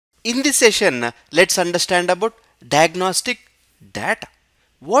In this session, let's understand about diagnostic data.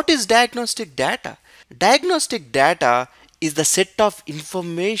 What is diagnostic data? Diagnostic data is the set of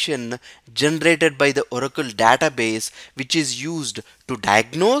information generated by the Oracle database which is used to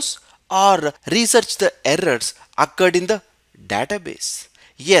diagnose or research the errors occurred in the database.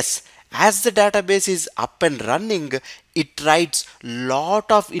 Yes, as the database is up and running, it writes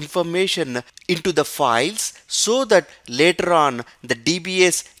lot of information into the files so that later on the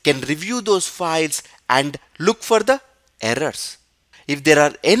DBAs can review those files and look for the errors. If there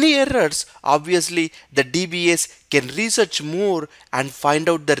are any errors, obviously the DBAs can research more and find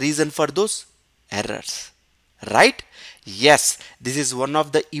out the reason for those errors. Right? Yes, this is one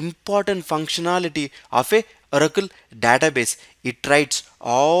of the important functionality of a Oracle database. It writes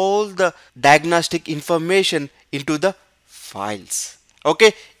all the diagnostic information into the files.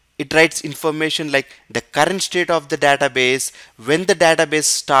 Okay, it writes information like the current state of the database, when the database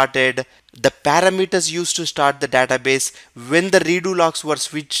started, the parameters used to start the database, when the redo logs were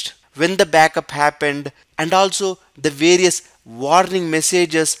switched, when the backup happened, and also the various warning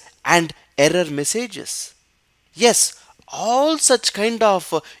messages and error messages. Yes, all such kind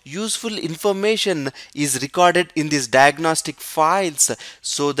of useful information is recorded in these diagnostic files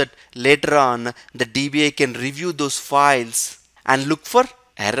so that later on the DBA can review those files and look for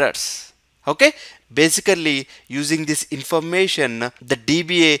errors. Okay, basically using this information the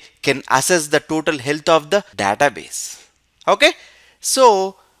DBA can assess the total health of the database. Okay,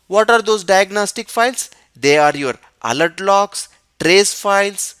 so what are those diagnostic files? They are your alert logs, trace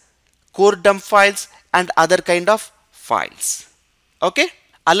files, core dump files, and other kind of files. Okay,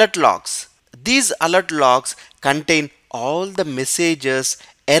 alert logs. These alert logs contain all the messages,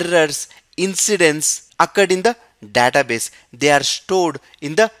 errors, incidents occurred in the database. They are stored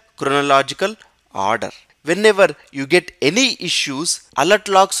in the chronological order. Whenever you get any issues, alert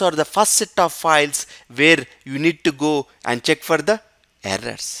logs are the first set of files where you need to go and check for the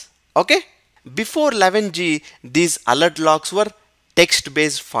errors. Okay, before 11G, these alert logs were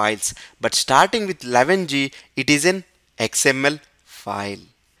text-based files, but starting with 11G, it is an XML file.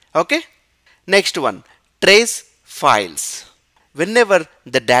 Okay, next one, trace files. Whenever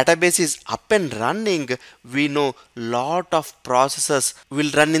the database is up and running, we know lot of processes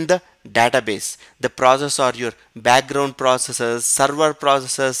will run in the database. The processes are your background processes, server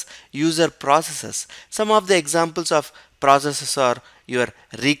processes, user processes. Some of the examples of processes are your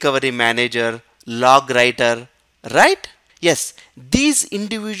recovery manager, log writer, right? Yes, these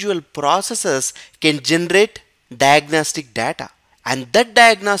individual processes can generate diagnostic data, and that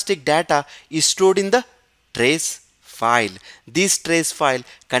diagnostic data is stored in the trace file. This trace file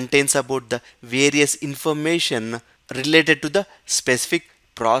contains about the various information related to the specific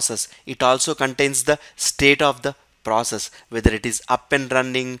process. It also contains the state of the process, whether it is up and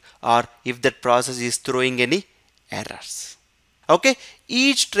running or if that process is throwing any errors. Okay,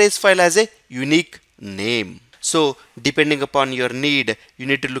 each trace file has a unique name. So depending upon your need, you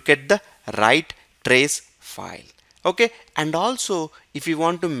need to look at the right trace file. Okay, and also if you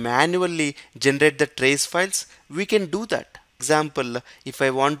want to manually generate the trace files, we can do that. Example, if I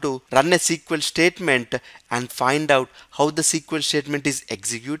want to run a SQL statement and find out how the SQL statement is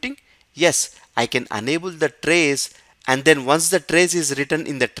executing, yes, I can enable the trace, and then once the trace is written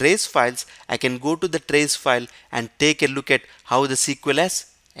in the trace files, I can go to the trace file and take a look at how the SQL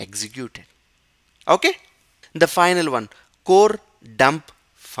has executed. Okay, the final one, core dump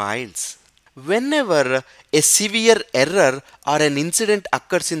files. Whenever a severe error or an incident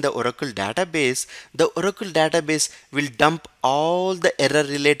occurs in the Oracle database, the Oracle database will dump all the error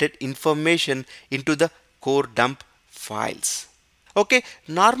related information into the core dump files. Okay,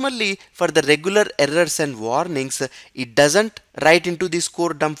 normally for the regular errors and warnings, it doesn't write into these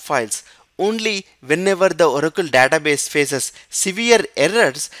core dump files. Only whenever the Oracle database faces severe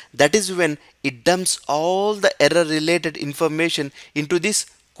errors, that is when it dumps all the error related information into these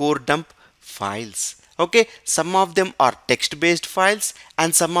core dump files. Okay, some of them are text based files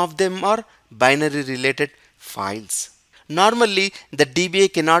and some of them are binary related files. Normally the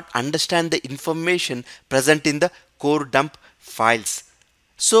DBA cannot understand the information present in the core dump files.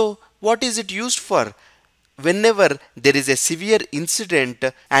 So what is it used for? Whenever there is a severe incident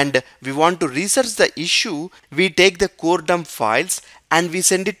and we want to research the issue, we take the core dump files and we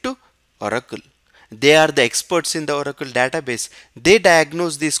send it to Oracle. They are the experts in the Oracle database. They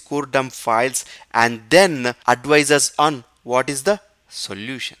diagnose these core dump files and then advise us on what is the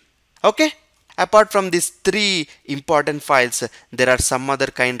solution. Okay? Apart from these three important files, there are some other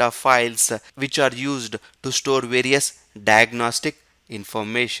kind of files which are used to store various diagnostic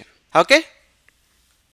information. Okay?